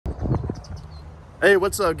Hey,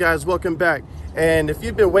 what's up guys? Welcome back. And if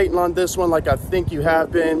you've been waiting on this one like I think you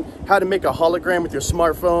have been, how to make a hologram with your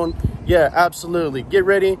smartphone, yeah, absolutely. Get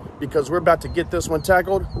ready because we're about to get this one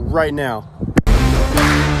tackled right now.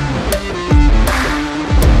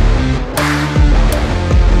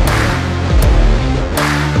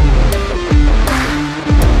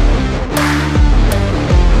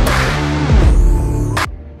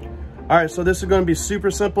 All right, so this is going to be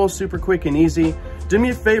super simple, super quick and easy. Do me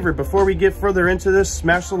a favor, before we get further into this,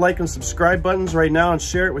 smash the like and subscribe buttons right now and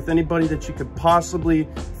share it with anybody that you could possibly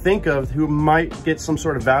think of who might get some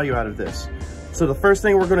sort of value out of this. So the first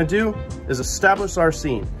thing we're going to do is establish our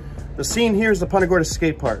scene. The scene here is the Punta Gorda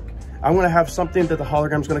skate park. I'm going to have something that the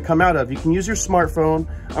hologram is going to come out of. You can use your smartphone.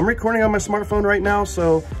 I'm recording on my smartphone right now,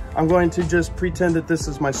 so I'm going to just pretend that this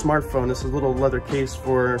is my smartphone. This is a little leather case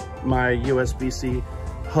for my USB-C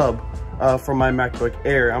hub for my MacBook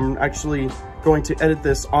Air. I'm actually going to edit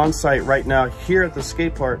this on site right now here at the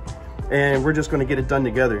skate park, and we're just going to get it done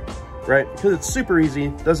together, right? Because it's super easy,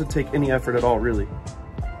 doesn't take any effort at all, really.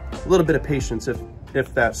 A little bit of patience,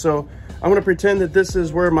 if that. So I'm going to pretend that this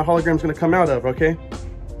is where my hologram is going to come out of, okay?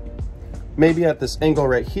 Maybe at this angle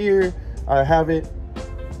right here, I have it.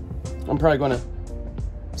 I'm probably going to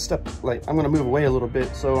I'm going to move away a little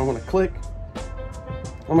bit. So I'm going to click.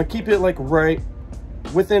 I'm going to keep it like right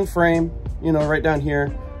within frame, you know, right down here,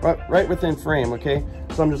 right within frame, okay?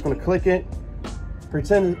 So I'm just gonna click it,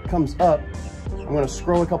 pretend it comes up. I'm gonna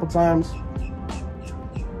scroll a couple times,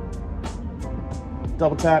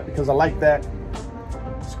 double tap because I like that.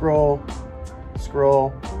 Scroll,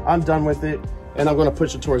 I'm done with it, and I'm gonna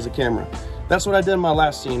push it towards the camera. That's what I did in my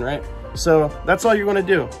last scene, right? So that's all you're gonna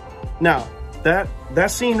do. Now,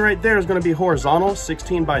 that scene right there is gonna be horizontal,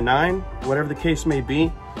 16 by 9, whatever the case may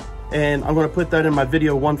be. And I'm going to put that in my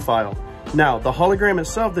video 1 file. Now, the hologram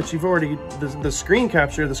itself that you've already, the screen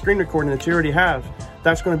capture, the screen recording that you already have,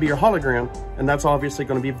 that's going to be your hologram, and that's obviously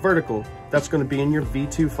going to be vertical. That's going to be in your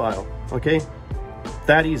V2 file, okay?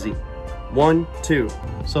 That easy. 1, 2.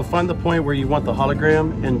 So find the point where you want the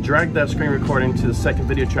hologram and drag that screen recording to the second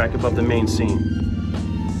video track above the main scene.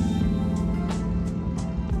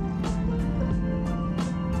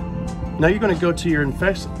 Now you're going to go to your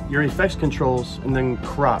effects controls and then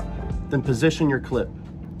crop. Then position your clip.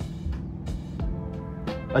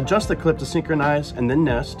 Adjust the clip to synchronize and then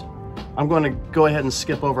nest. I'm going to go ahead and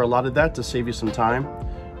skip over a lot of that to save you some time.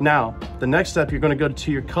 Now, the next step, you're going to go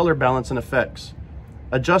to your color balance and effects.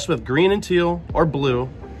 Adjust with green and teal or blue,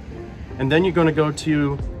 and then you're going to go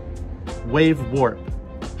to wave warp.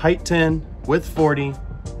 Height 10, width 40,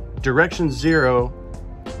 direction 0,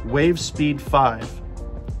 wave speed 5.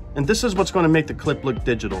 And this is what's going to make the clip look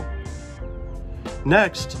digital.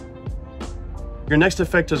 Next, your next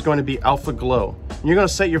effect is going to be alpha glow. And you're going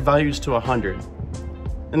to set your values to 100.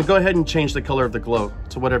 And go ahead and change the color of the glow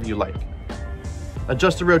to whatever you like.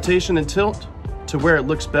 Adjust the rotation and tilt to where it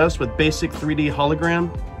looks best with basic 3D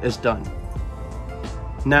hologram is done.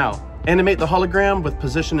 Now, animate the hologram with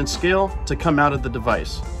position and scale to come out of the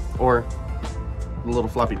device, or the little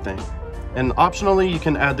floppy thing. And optionally, you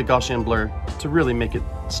can add the Gaussian blur to really make it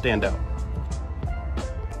stand out.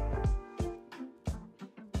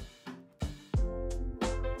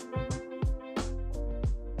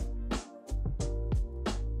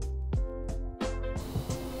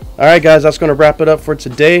 All right guys, that's going to wrap it up for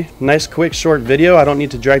today. Nice quick short video. I don't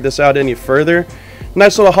need to drag this out any further.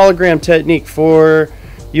 Nice little hologram technique for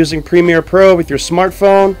using Premiere Pro with your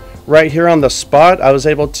smartphone. Right here on the spot, I was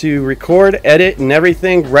able to record, edit, and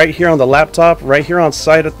everything right here on the laptop, right here on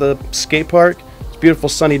site at the skate park. It's a beautiful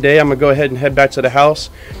sunny day. I'm gonna go ahead and head back to the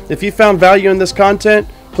house. If you found value in this content,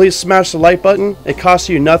 please smash the like button. It costs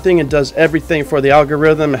you nothing and does everything for the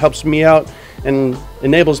algorithm. It helps me out and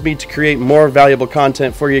enables me to create more valuable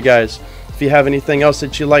content for you guys. If you have anything else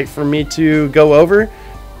that you'd like for me to go over,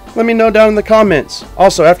 let me know down in the comments.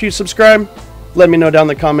 Also, after you subscribe, let me know down in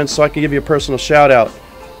the comments so I can give you a personal shout out.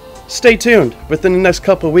 Stay tuned. Within the next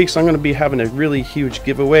couple of weeks, I'm going to be having a really huge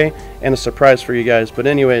giveaway and a surprise for you guys. But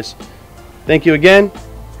anyways, thank you again.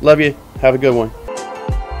 Love you. Have a good one.